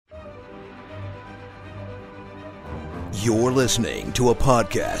You're listening to a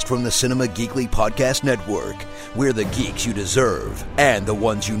podcast from the Cinema Geekly Podcast Network. We're the geeks you deserve and the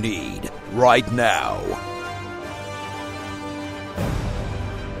ones you need right now.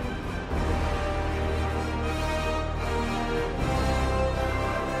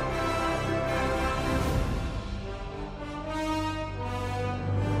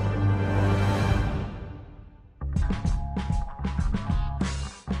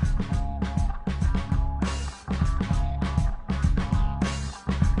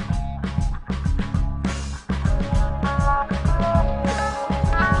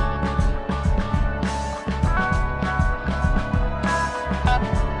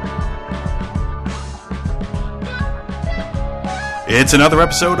 It's another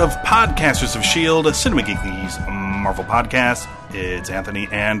episode of Podcasters of S.H.I.E.L.D., Cinema Geekly's Marvel podcast. It's Anthony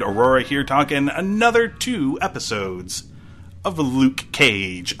and Aurora here talking another 2 episodes of Luke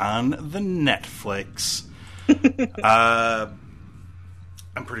Cage on the Netflix. I'm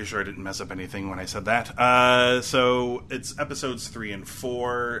pretty sure I didn't mess up anything when I said that. So it's episodes 3 and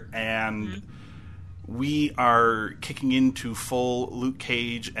 4, and we are kicking into full Luke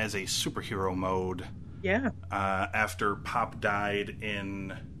Cage as a superhero mode. Yeah. After Pop died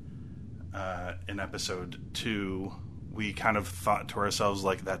in episode 2, we kind of thought to ourselves,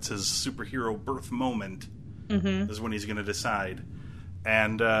 like, that's his superhero birth moment, is when he's going to decide.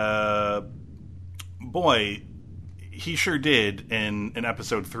 And, boy, he sure did in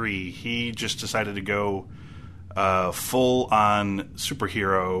episode 3. He just decided to go full-on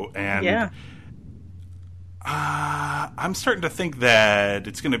superhero, and I'm starting to think that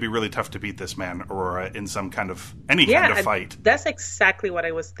it's going to be really tough to beat this man, Aurora, in some kind of kind of fight. That's exactly what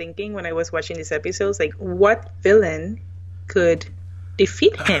I was thinking when I was watching these episodes. Like, what villain could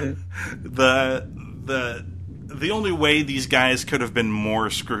defeat him? The only way these guys could have been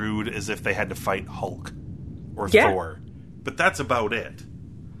more screwed is if they had to fight Hulk or Thor, but that's about it.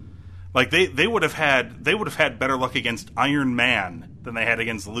 Like they would have had better luck against Iron Man than they had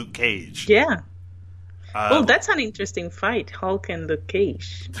against Luke Cage. Yeah. Well, that's an interesting fight, Hulk and Luke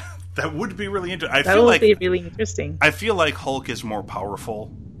Cage. That would be really interesting. That would be really interesting. I feel like Hulk is more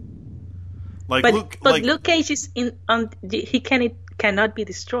powerful. Like but Luke Cage is he cannot be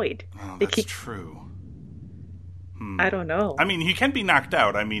destroyed. Oh, that's true. I don't know. I mean, he can be knocked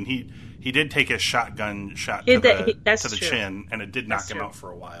out. I mean, he did take a shotgun shot to the chin, and it did knock him out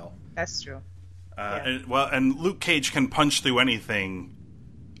for a while. That's true. And Luke Cage can punch through anything.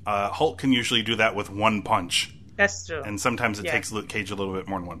 Hulk can usually do that with one punch. That's true. And sometimes it takes Luke Cage a little bit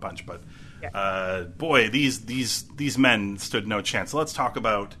more than one punch. But boy, these men stood no chance. So let's talk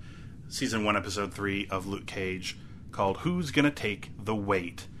about season 1, episode 3 of Luke Cage, called "Who's Gonna Take the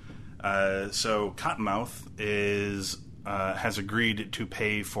Weight?" So Cottonmouth has agreed to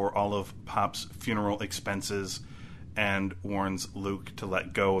pay for all of Pop's funeral expenses and warns Luke to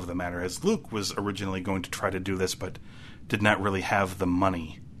let go of the matter, as Luke was originally going to try to do this, but did not really have the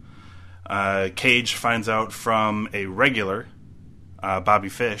money. Cage finds out from a regular, Bobby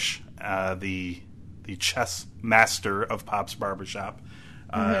Fish, the chess master of Pop's barbershop,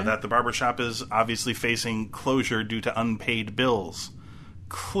 that the barbershop is obviously facing closure due to unpaid bills.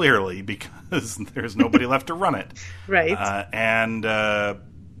 Clearly, because there's nobody left to run it. Right. And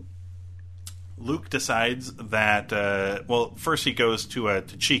Luke decides that, first he goes to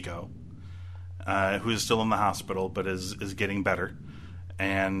Chico, who is still in the hospital but is getting better.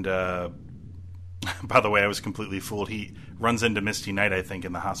 And by the way, I was completely fooled. He runs into Misty Knight, I think,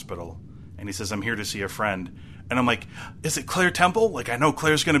 in the hospital, and he says, "I'm here to see a friend." And I'm like, is it Claire Temple? Like, I know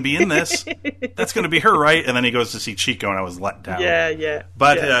Claire's going to be in this. That's going to be her, right? And then he goes to see Chico, and I was let down. Yeah.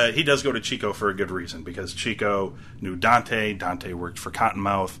 But he does go to Chico for a good reason, because Chico knew Dante. Dante worked for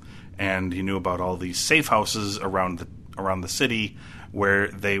Cottonmouth, and he knew about all these safe houses around the city where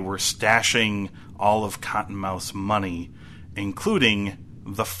they were stashing all of Cottonmouth's money, including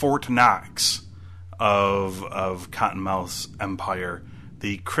the Fort Knox of Cottonmouth's empire,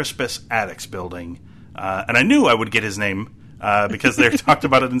 the Crispus Attucks building. And I knew I would get his name because they talked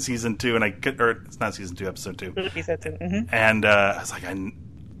about it in season 2, and it's not season 2, episode 2. And I was like, I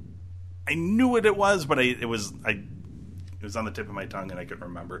knew what it was, but it was on the tip of my tongue, and I couldn't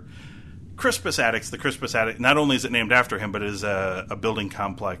remember. Crispus Attucks, the Crispus Attucks, not only is it named after him, but it is a building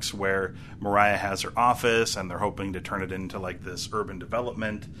complex where Mariah has her office, and they're hoping to turn it into like this urban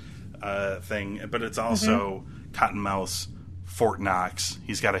development thing. But it's also Cottonmouth's Fort Knox.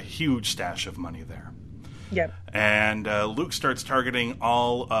 He's got a huge stash of money there. Yep. And Luke starts targeting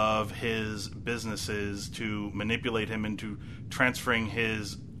all of his businesses to manipulate him into transferring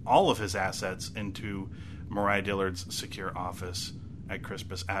all of his assets into Mariah Dillard's secure office at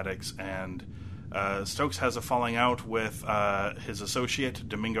Crispus Attucks. And Stokes has a falling out with his associate,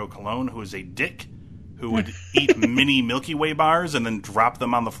 Domingo Colon, who is a dick who would eat mini Milky Way bars and then drop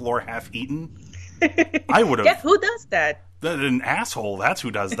them on the floor half-eaten. I would have... Yeah, who does that? An asshole, that's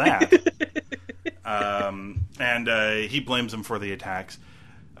who does that. And he blames him for the attacks.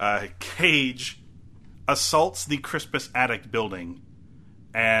 Cage assaults the Crispus Attic building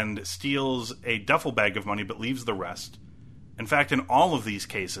and steals a duffel bag of money but leaves the rest. In fact, in all of these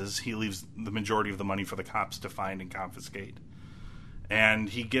cases, he leaves the majority of the money for the cops to find and confiscate. And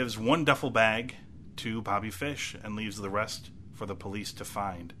he gives one duffel bag to Bobby Fish and leaves the rest for the police to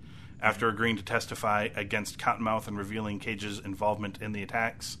find. After agreeing to testify against Cottonmouth and revealing Cage's involvement in the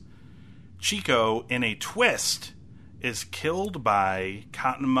attacks, Chico, in a twist, is killed by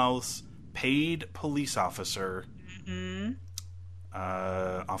Cottonmouth's paid police officer,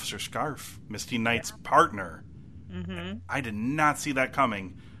 Officer Scarf, Misty Knight's partner. Mm-hmm. I did not see that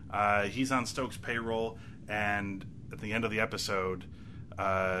coming. He's on Stokes' payroll, and at the end of the episode,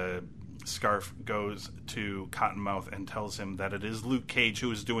 Scarf goes to Cottonmouth and tells him that it is Luke Cage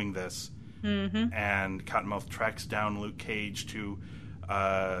who is doing this. Mm-hmm. And Cottonmouth tracks down Luke Cage to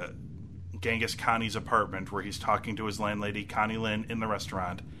Genghis Connie's apartment, where he's talking to his landlady, Connie Lynn, in the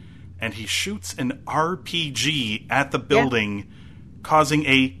restaurant. And he shoots an RPG at the building, causing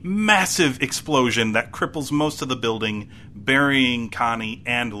a massive explosion that cripples most of the building, burying Connie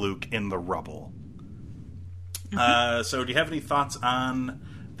and Luke in the rubble. Mm-hmm. So do you have any thoughts on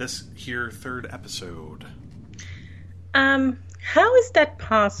this here third episode? How is that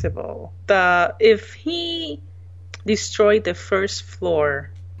possible? If he destroyed the first floor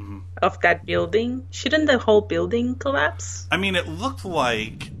of that building, shouldn't the whole building collapse? I mean, it looked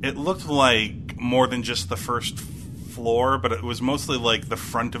like more than just the first floor, but it was mostly like the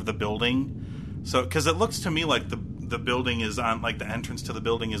front of the building. So, because it looks to me like the building is on, like, the entrance to the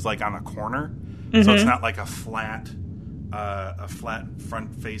building is like on a corner, so it's not like a flat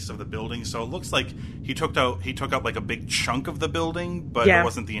front face of the building. So it looks like he took out like a big chunk of the building, but it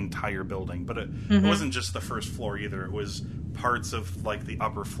wasn't the entire building. But it wasn't just the first floor either. It was parts of like the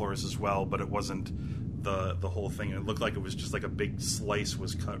upper floors as well, but it wasn't the whole thing. It looked like it was just like a big slice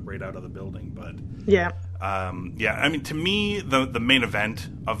was cut right out of the building. But I mean, to me, the main event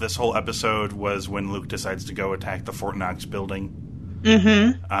of this whole episode was when Luke decides to go attack the Fort Knox building.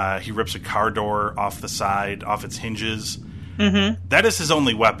 He rips a car door off the side, off its hinges. That is his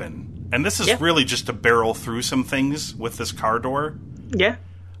only weapon. And this is really just to barrel through some things with this car door. Yeah.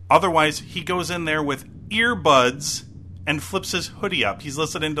 Otherwise, he goes in there with earbuds and flips his hoodie up. He's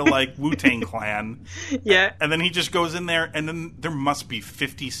listening to, like, Wu-Tang Clan. Yeah. And then he just goes in there, and then there must be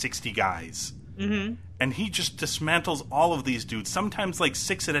 50, 60 guys. And he just dismantles all of these dudes, sometimes, like,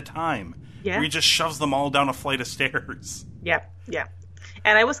 6 at a time. Yeah. Where he just shoves them all down a flight of stairs. Yeah.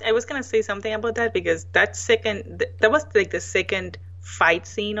 And I was going to say something about that, because that was like the second fight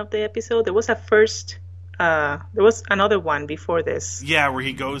scene of the episode. There was there was another one before this. Yeah, where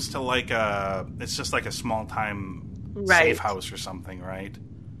he goes to like it's just like a small time safe house or something, right?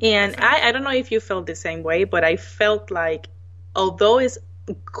 And I don't know if you felt the same way, but I felt like, although it's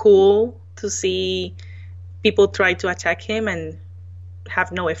cool to see people try to attack him and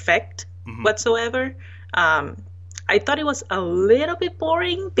have no effect whatsoever, I thought it was a little bit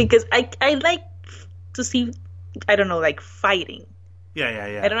boring, because I like to see, I don't know, like fighting.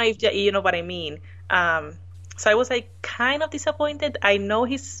 Yeah. I don't know if you know what I mean. So I was like kind of disappointed. I know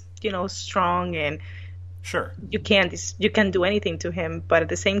he's, strong and you can't do anything to him, but at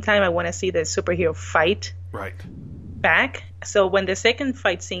the same time I want to see the superhero fight back. So when the second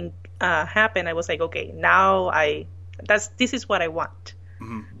fight scene happened, I was like, okay, now this is what I want.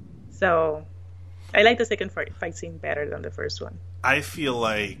 So I like the second fight scene better than the first one. I feel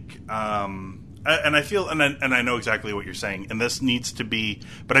like, and I know exactly what you're saying, and this needs to be,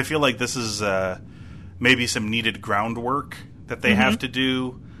 but I feel like this is maybe some needed groundwork that they have to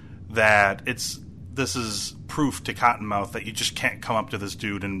do, that this is proof to Cottonmouth that you just can't come up to this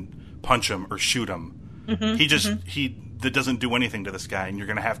dude and punch him or shoot him. That doesn't do anything to this guy, and you're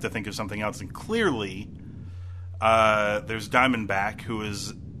going to have to think of something else. And clearly, there's Diamondback, who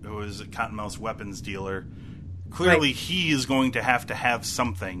is Cottonmouth's weapons dealer. Clearly, he is going to have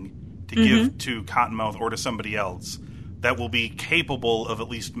something to give to Cottonmouth or to somebody else that will be capable of at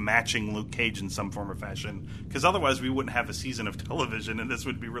least matching Luke Cage in some form or fashion. Because otherwise, we wouldn't have a season of television, and this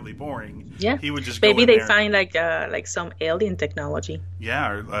would be really boring. Yeah, he would just maybe they find like some alien technology.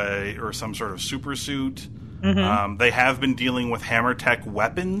 Yeah, or some sort of super suit. They have been dealing with Hammer Tech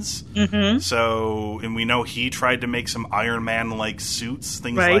weapons. So, and we know he tried to make some Iron Man-like suits,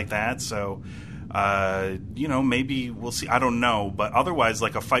 things like that. So, maybe we'll see. I don't know. But otherwise,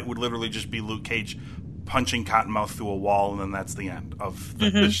 like, a fight would literally just be Luke Cage punching Cottonmouth through a wall, and then that's the end of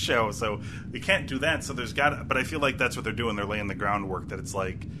the show. So we can't do that. So but I feel like that's what they're doing. They're laying the groundwork that it's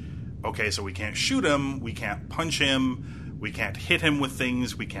like, okay, so we can't shoot him, we can't punch him, we can't hit him with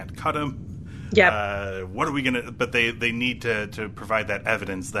things, we can't cut him. Yeah. What are we gonna? But they need to provide that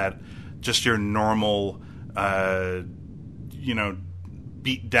evidence that just your normal,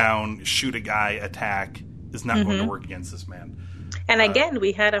 beat down, shoot a guy, attack is not going to work against this man. And again,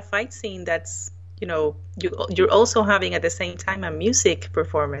 we had a fight scene that's, you're also having at the same time a music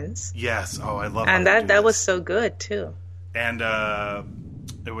performance. Yes. Oh, I love. And that was so good too. And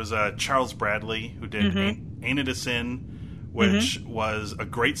it was Charles Bradley who did "Ain't It a Sin," which was a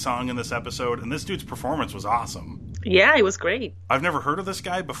great song in this episode. And this dude's performance was awesome. Yeah, it was great. I've never heard of this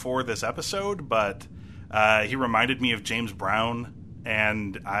guy before this episode, but he reminded me of James Brown,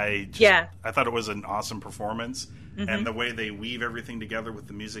 and I thought it was an awesome performance. And the way they weave everything together with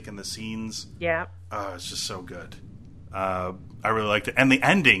the music and the scenes, it's just so good. I really liked it, and the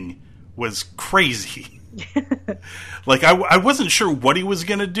ending was crazy. Like, I wasn't sure what he was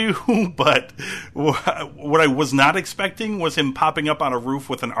gonna do, but what I was not expecting was him popping up on a roof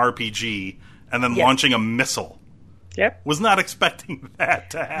with an RPG and then launching a missile. Yep. Was not expecting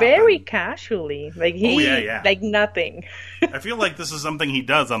that to happen. Very casually. Like like nothing. I feel like this is something he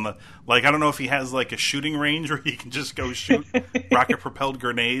does on the, like, I don't know if he has like a shooting range where he can just go shoot rocket propelled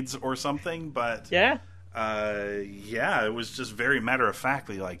grenades or something, but it was just very matter of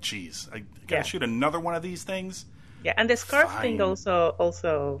factly like, geez, I gotta shoot another one of these things. Yeah, and the scarf thing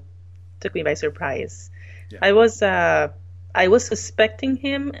also took me by surprise. Yeah. I was suspecting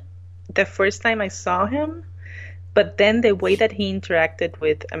him the first time I saw him. But then the way that he interacted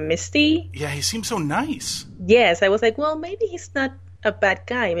with Misty... Yeah, he seemed so nice. Yes, I was like, well, maybe he's not a bad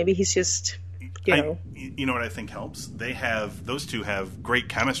guy. Maybe he's just, You know what I think helps? Those two have great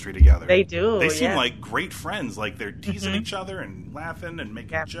chemistry together. They do, They seem like great friends. Like, they're teasing each other and laughing and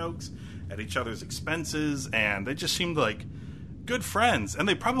making jokes at each other's expenses. And they just seemed like good friends. And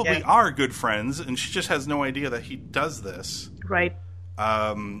they probably are good friends. And she just has no idea that he does this. Right.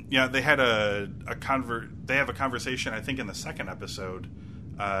 They had they have a conversation, I think, in the second episode,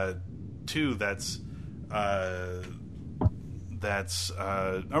 too.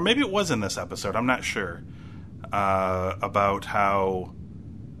 Or maybe it was in this episode. I'm not sure about how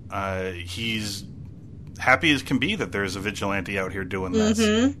he's happy as can be that there's a vigilante out here doing this.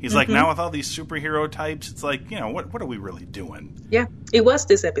 He's like, now with all these superhero types, it's like, what are we really doing? Yeah, it was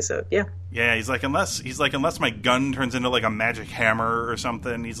this episode. Yeah. Yeah, he's like, unless my gun turns into like a magic hammer or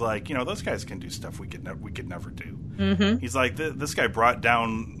something, he's like, those guys can do stuff we could never do. He's like, this guy brought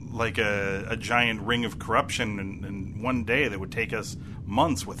down like a giant ring of corruption in one day that would take us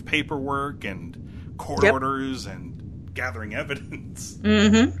months with paperwork and court orders and gathering evidence.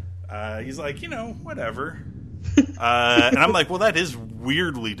 He's like, whatever. And I'm like, well, that is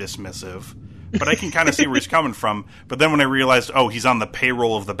weirdly dismissive. But I can kind of see where he's coming from. But then when I realized, he's on the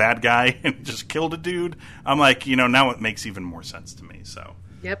payroll of the bad guy and just killed a dude, I'm like, now it makes even more sense to me. So,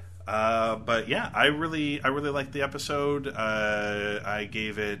 yep. But yeah, I really liked the episode. I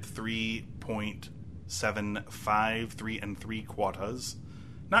gave it 3.75, 3 3/4.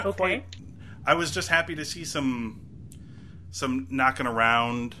 Not quite. I was just happy to see some knocking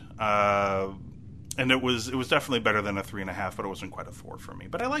around. And it was definitely better than a 3.5, but it wasn't quite a 4 for me.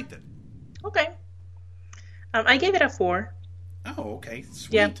 But I liked it. Okay. I gave it a 4. Oh, okay.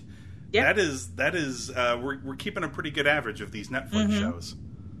 Sweet. Yeah. That is we're keeping a pretty good average of these Netflix shows.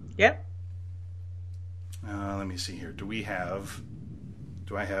 Yep. Let me see here. I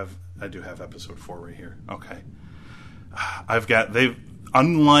do have episode 4 right here. Okay.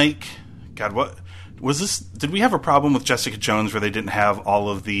 What was this? Did we have a problem with Jessica Jones where they didn't have all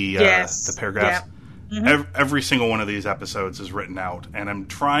of the paragraphs? Yeah. Every single one of these episodes is written out, and I'm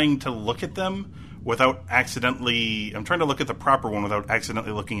trying to look at them without accidentally... I'm trying to look at the proper one without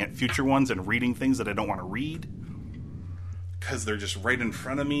accidentally looking at future ones and reading things that I don't want to read, because they're just right in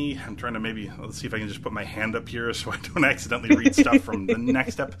front of me. I'm trying to let's see if I can just put my hand up here so I don't accidentally read stuff from the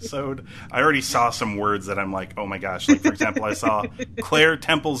next episode. I already saw some words that I'm like, oh my gosh. Like, for example, I saw Claire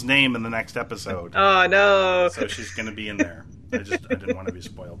Temple's name in the next episode. Oh, no. So she's going to be in there. I didn't want to be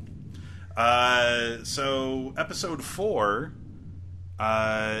spoiled. So episode 4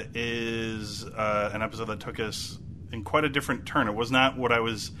 is an episode that took us in quite a different turn. It was not what I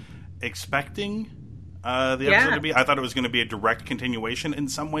was expecting the episode to be. I thought it was going to be a direct continuation. In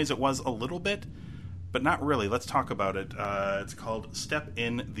some ways it was a little bit, but not really. Let's talk about it. It's called Step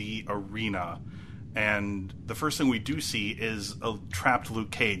in the Arena. And the first thing we do see is a trapped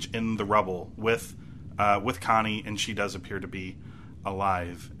Luke Cage in the rubble with Connie, and she does appear to be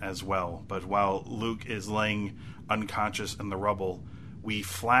alive as well. But while Luke is laying unconscious in the rubble, we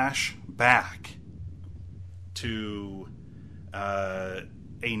flash back to a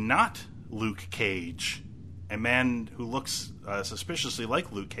not Luke Cage, a man who looks suspiciously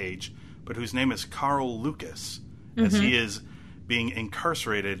like Luke Cage, but whose name is Carl Lucas, as he is being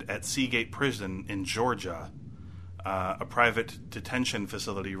incarcerated at Seagate Prison in Georgia, a private detention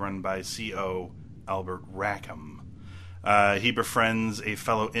facility run by C.O. Albert Rackham. He befriends a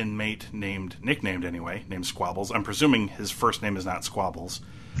fellow inmate named Squabbles. I'm presuming his first name is not Squabbles.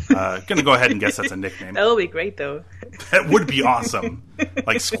 Gonna go ahead and guess that's a nickname. That would be great, though. That would be awesome.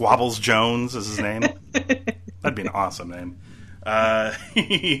 Like Squabbles Jones is his name. That'd be an awesome name.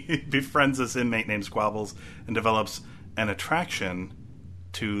 He befriends this inmate named Squabbles and develops an attraction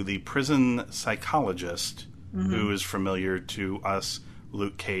to the prison psychologist, who is familiar to us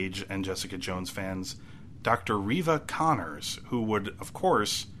Luke Cage and Jessica Jones fans, Dr. Reva Connors, who would, of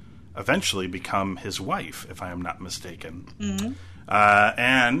course, eventually become his wife, if I am not mistaken.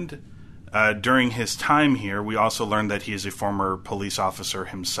 And during his time here, we also learned that he is a former police officer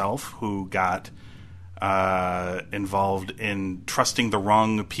himself who got involved in trusting the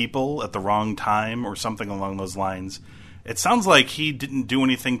wrong people at the wrong time or something along those lines. It sounds like he didn't do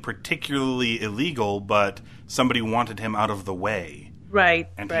anything particularly illegal, but somebody wanted him out of the way. Right.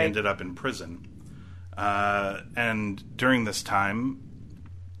 And he ended up in prison. And during this time,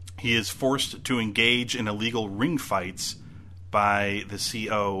 he is forced to engage in illegal ring fights by the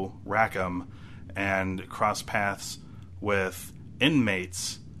C.O. Rackham and cross paths with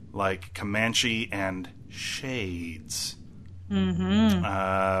inmates like Comanche and Shades.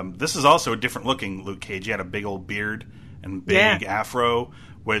 This is also a different looking Luke Cage. He had a big old beard and big afro,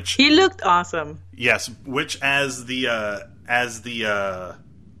 which he looked awesome. Yes, which as the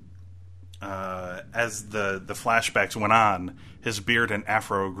flashbacks went on, his beard and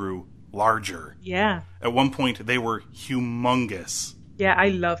afro grew larger. Yeah. At one point, they were humongous. Yeah, I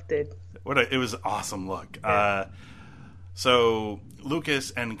loved it. It was an awesome look. Yeah. So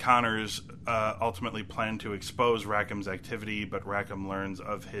Lucas and Connors ultimately plan to expose Rackham's activity, but Rackham learns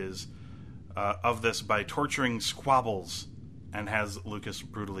of this by torturing Squabbles and has Lucas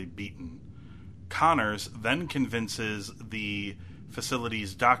brutally beaten. Connors then convinces the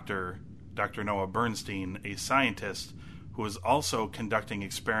facility's doctor, Dr. Noah Bernstein, a scientist who is also conducting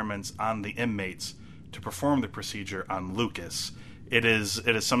experiments on the inmates, to perform the procedure on Lucas. It is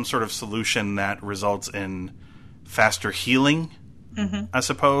some sort of solution that results in faster healing, I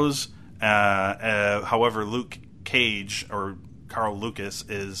suppose. However, Luke Cage, or Carl Lucas,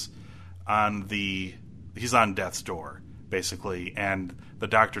 is he's on death's door, basically, and the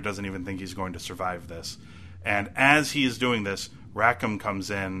doctor doesn't even think he's going to survive this. And as he is doing this, Rackham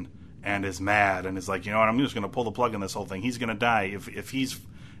comes in and is mad and is like, you know what, I'm just going to pull the plug on this whole thing. He's going to die. If he's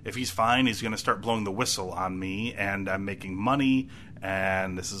fine, he's going to start blowing the whistle on me, and I'm making money,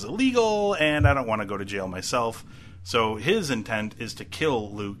 and this is illegal, and I don't want to go to jail myself. So his intent is to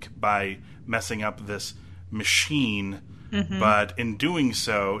kill Luke by messing up this machine, but in doing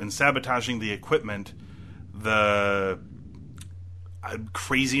so, in sabotaging the equipment, the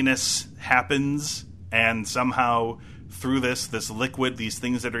craziness happens, and somehow through this liquid, these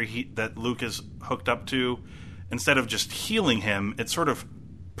things that Luke is hooked up to, instead of just healing him, it sort of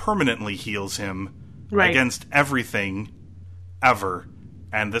permanently heals him against everything ever.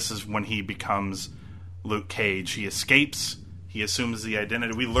 And this is when he becomes Luke Cage. He escapes. He assumes the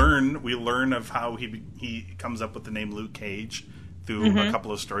identity. We learn of how he comes up with the name Luke Cage through a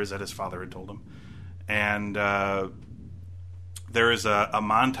couple of stories that his father had told him. And there is a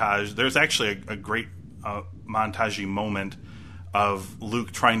montage. There's actually a great montage-y moment of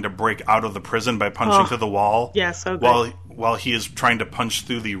Luke trying to break out of the prison by punching through the wall. Yeah, so good. While he is trying to punch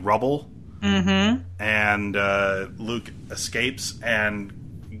through the rubble. And Luke escapes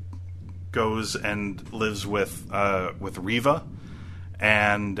and goes and lives with Reva,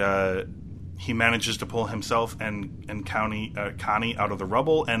 and he manages to pull himself and Connie out of the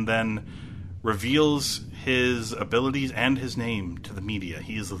rubble, and then reveals his abilities and his name to the media.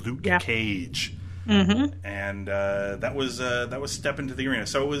 He is Luke Cage, and that was step into the arena.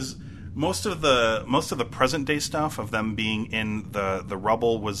 So it was most of the present day stuff of them being in the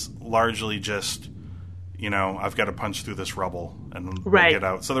rubble was largely just, I've got to punch through this rubble and we'll get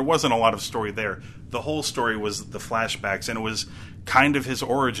out. So there wasn't a lot of story there. The whole story was the flashbacks, and it was kind of his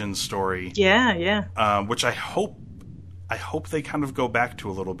origin story. Yeah. Which I hope they kind of go back to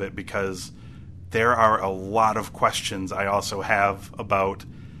a little bit, because there are a lot of questions I also have about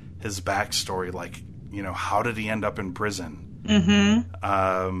his backstory, like, you know, how did he end up in prison?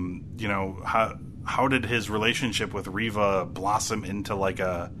 You know, how did his relationship with Riva blossom into like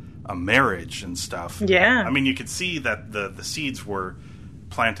a marriage and stuff? Yeah. I mean, you could see that the seeds were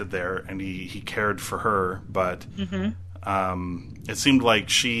planted there, and he cared for her, but it seemed like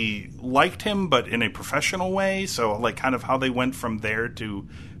she liked him, but in a professional way. So, like, kind of how they went from there to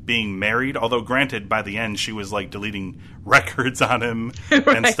being married. Although, granted, by the end, she was like deleting records on him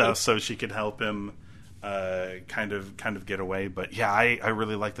and stuff, so she could help him kind of get away. But yeah, I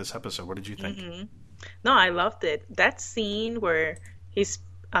really liked this episode. What did you think? No, I loved it. That scene where he's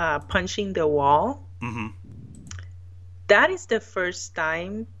punching the wall. That is the first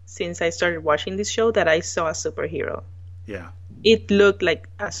time since I started watching this show that I saw a superhero. Yeah. It looked like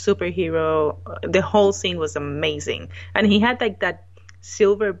a superhero. The whole scene was amazing. And he had like that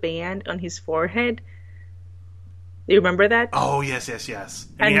silver band on his forehead. Do you remember that? Oh, yes.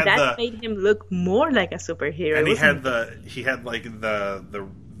 And that made him look more like a superhero. And he had like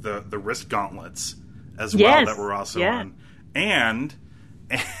the wrist gauntlets as well that were also on.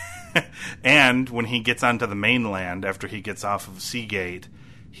 And when he gets onto the mainland after he gets off of Seagate,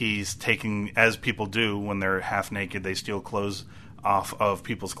 he's taking, as people do when they're half naked, they steal clothes off of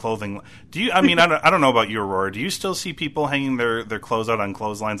people's clothing. I don't know about you, Aurora. Do you still see people hanging their clothes out on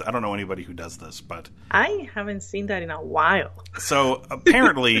clotheslines? I don't know anybody who does this, but I haven't seen that in a while. So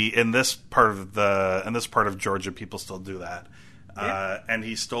apparently in this part of Georgia, people still do that. And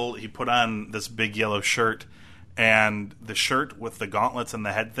he put on this big yellow shirt, and the shirt with the gauntlets and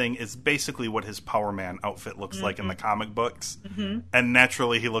the head thing is basically what his Power Man outfit looks like in the comic books. And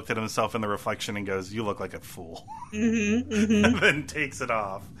naturally, he looked at himself in the reflection and goes, "You look like a fool," and then takes it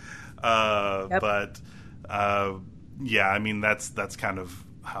off. But yeah, I mean that's kind of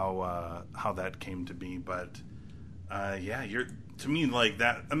how that came to be. But yeah, to me, like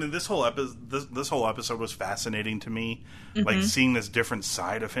that. I mean, this whole episode was fascinating to me. Like seeing this different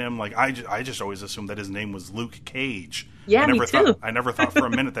side of him. Like I just always assumed that his name was Luke Cage. Yeah, me too. I never thought for a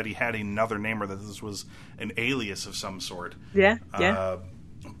minute that he had another name or that this was an alias of some sort. Yeah.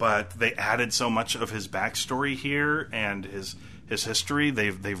 But they added so much of his backstory here and his history.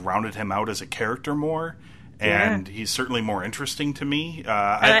 They've rounded him out as a character more, and he's certainly more interesting to me.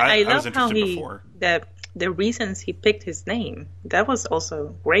 I was interested before. The reasons he picked his name, that was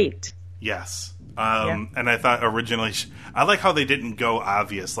also great. Yes. And I thought originally, I like how they didn't go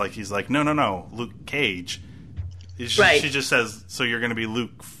obvious. Like, he's like, no, Luke Cage. She just says, so you're going to be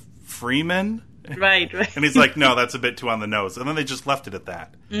Luke Freeman? Right. And he's like, no, that's a bit too on the nose. And then they just left it at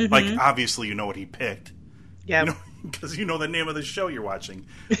that. Like, obviously you know what he picked. Yeah. Because you know the name of the show you're watching.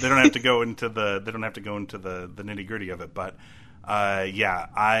 They don't have to go into the nitty gritty of it. But, yeah,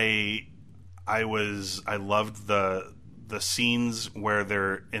 I loved the scenes where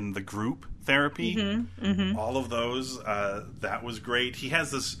they're in the group therapy. All of those, that was great. He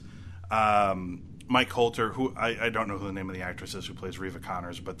has this Mike Coulter, who I don't know who the name of the actress is who plays Reva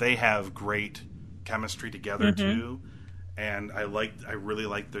Connors, but they have great chemistry together too. And I really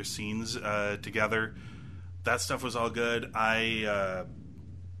liked their scenes together. That stuff was all good. I'm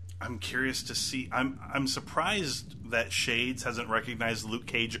curious to see. I'm surprised that Shades hasn't recognized Luke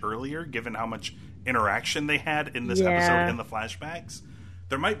Cage earlier, given how much interaction they had in this episode in the flashbacks.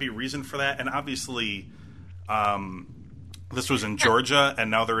 There might be reason for that, and obviously, this was in Georgia, and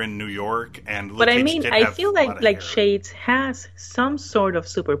now they're in New York. And Luke Cage did have feel like Shades has some sort of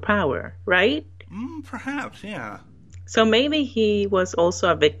superpower, right? Perhaps, yeah. So maybe he was also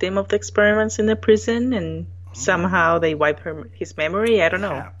a victim of the experiments in the prison, and somehow they wiped his memory. I don't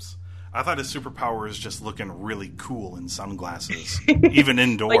know. I thought his superpower is just looking really cool in sunglasses, even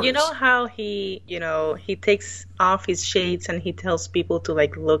indoors. But you know how he takes off his shades and he tells people to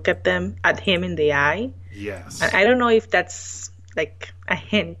like look at him in the eye. Yes. I don't know if that's like a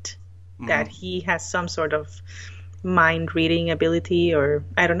hint that he has some sort of mind reading ability, or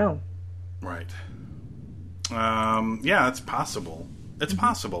I don't know. Right. Yeah, it's possible. It's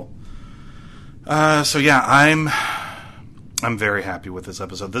possible. So yeah, I'm very happy with this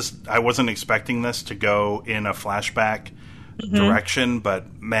episode. I wasn't expecting this to go in a flashback direction,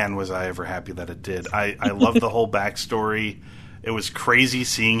 but man, was I ever happy that it did. I love the whole backstory. It was crazy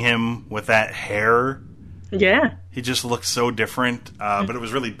seeing him with that hair. Yeah. He just looked so different, but it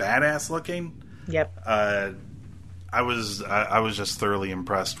was really badass looking. Yep. I was just thoroughly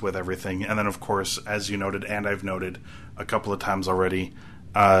impressed with everything. And then, of course, as you noted, and I've noted a couple of times already,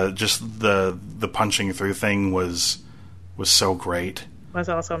 just the punching through thing was so great. Was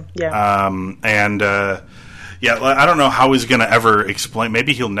awesome, yeah. Yeah, I don't know how he's going to ever explain.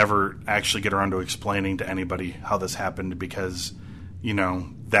 Maybe he'll never actually get around to explaining to anybody how this happened because,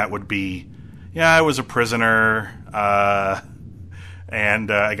 that would be, yeah, I was a prisoner,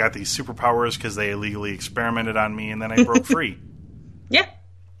 and I got these superpowers because they illegally experimented on me, and then I broke free. Yeah.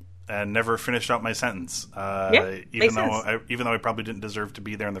 And never finished out my sentence, even though I probably didn't deserve to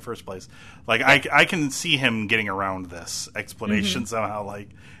be there in the first place. Like, I can see him getting around this explanation somehow. Like,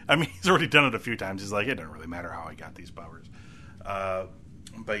 I mean, he's already done it a few times. He's like, it doesn't really matter how I got these powers.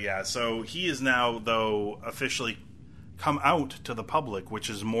 But yeah, so he is now, though, officially come out to the public, which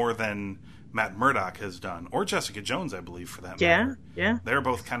is more than Matt Murdock has done, or Jessica Jones, I believe, for that matter. Yeah. They're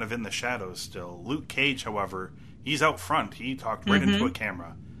both kind of in the shadows still. Luke Cage, however, he's out front. He talked right into a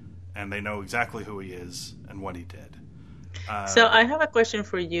camera, and they know exactly who he is and what he did. So I have a question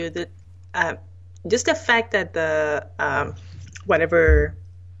for you. That just the fact that the whatever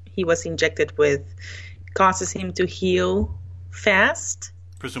he was injected with causes him to heal fast.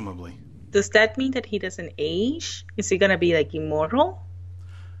 Presumably. Does that mean that he doesn't age? Is he gonna be like immortal?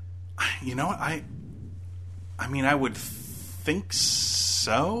 You know what? I mean, I would think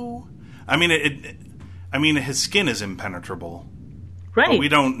so. I mean, his skin is impenetrable, right? But we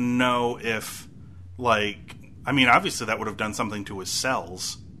don't know if, like, I mean, obviously that would have done something to his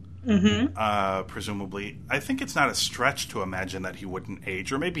cells. Presumably, I think it's not a stretch to imagine that he wouldn't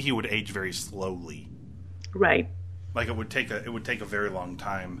age, or maybe he would age very slowly. Right. Like it would take a very long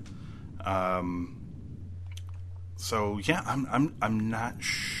time. So yeah, I'm not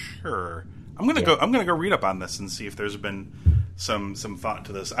sure. I'm gonna go read up on this and see if there's been some thought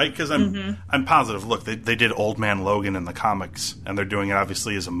to this. Because I'm positive. Look, they did Old Man Logan in the comics, and they're doing it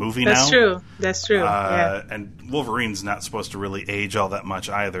obviously as a movie now. That's true. Yeah. And Wolverine's not supposed to really age all that much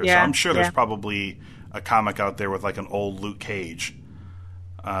either. So I'm sure there's probably a comic out there with like an old Luke Cage.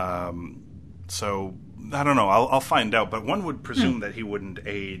 So I don't know. I'll find out. But one would presume that he wouldn't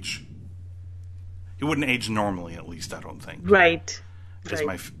age. He wouldn't age normally, at least. I don't think. Right.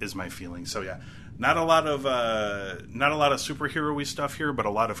 Is my feeling. So yeah, not a lot of superhero-y stuff here, but a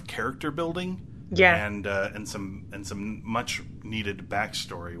lot of character building. Yeah. And some much needed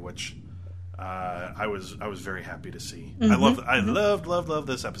backstory, which I was very happy to see. I loved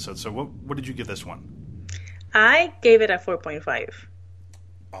this episode. So what did you give this one? I gave it a 4.5.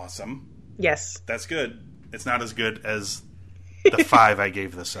 Awesome. Yes. That's good. It's not as good as the 5 I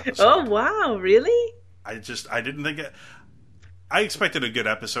gave this episode. Oh, wow. Really? I didn't think it... I expected a good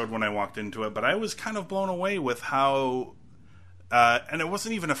episode when I walked into it, but I was kind of blown away with how... and it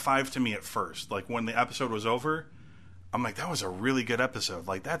wasn't even a 5 to me at first. Like, when the episode was over, I'm like, that was a really good episode.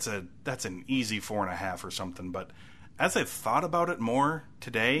 Like, that's an easy 4.5 or something. But as I thought about it more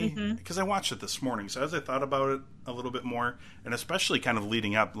today, because I watched it this morning, so as I thought about it a little bit more, and especially kind of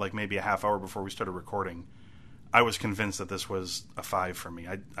leading up, like maybe a half hour before we started recording, I was convinced that this was a 5 for me.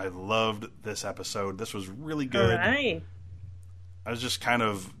 I loved this episode. This was really good. All right. I was just kind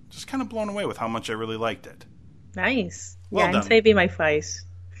of blown away with how much I really liked it. Nice. Well done. I'm saving my 5s.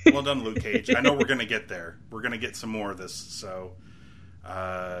 Well done, Luke Cage. I know we're going to get there. We're going to get some more of this, so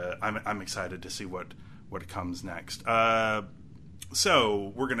I'm excited to see what comes next.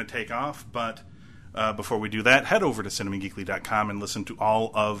 So we're going to take off, but before we do that, head over to cinemageekly.com and listen to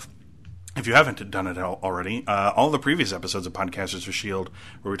all of, if you haven't done it already, all the previous episodes of Podcasters for S.H.I.E.L.D.,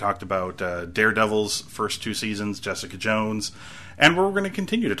 where we talked about Daredevil's first 2 seasons, Jessica Jones, and we're going to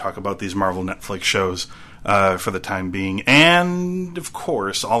continue to talk about these Marvel Netflix shows for the time being, and, of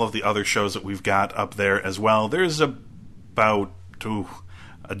course, all of the other shows that we've got up there as well. There's about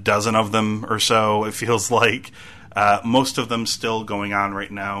a dozen of them or so, it feels like. Most of them still going on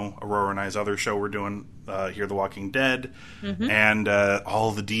right now. Aurora and I's other show we're doing here, The Walking Dead, and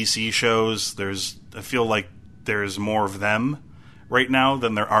all the DC shows. I feel like there's more of them right now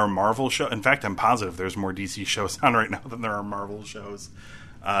than there are Marvel shows. In fact, I'm positive there's more DC shows on right now than there are Marvel shows.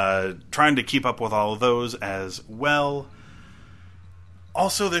 Trying to keep up with all of those as well.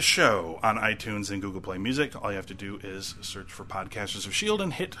 Also, this show on iTunes and Google Play Music. All you have to do is search for Podcasters of S.H.I.E.L.D.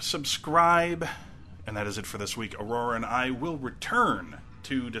 and hit subscribe. And that is it for this week. Aurora and I will return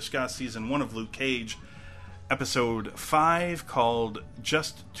to discuss Season 1 of Luke Cage, Episode 5, called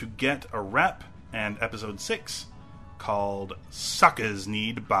Just to Get a Rep, and Episode 6, called Suckers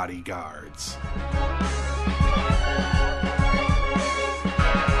Need Bodyguards.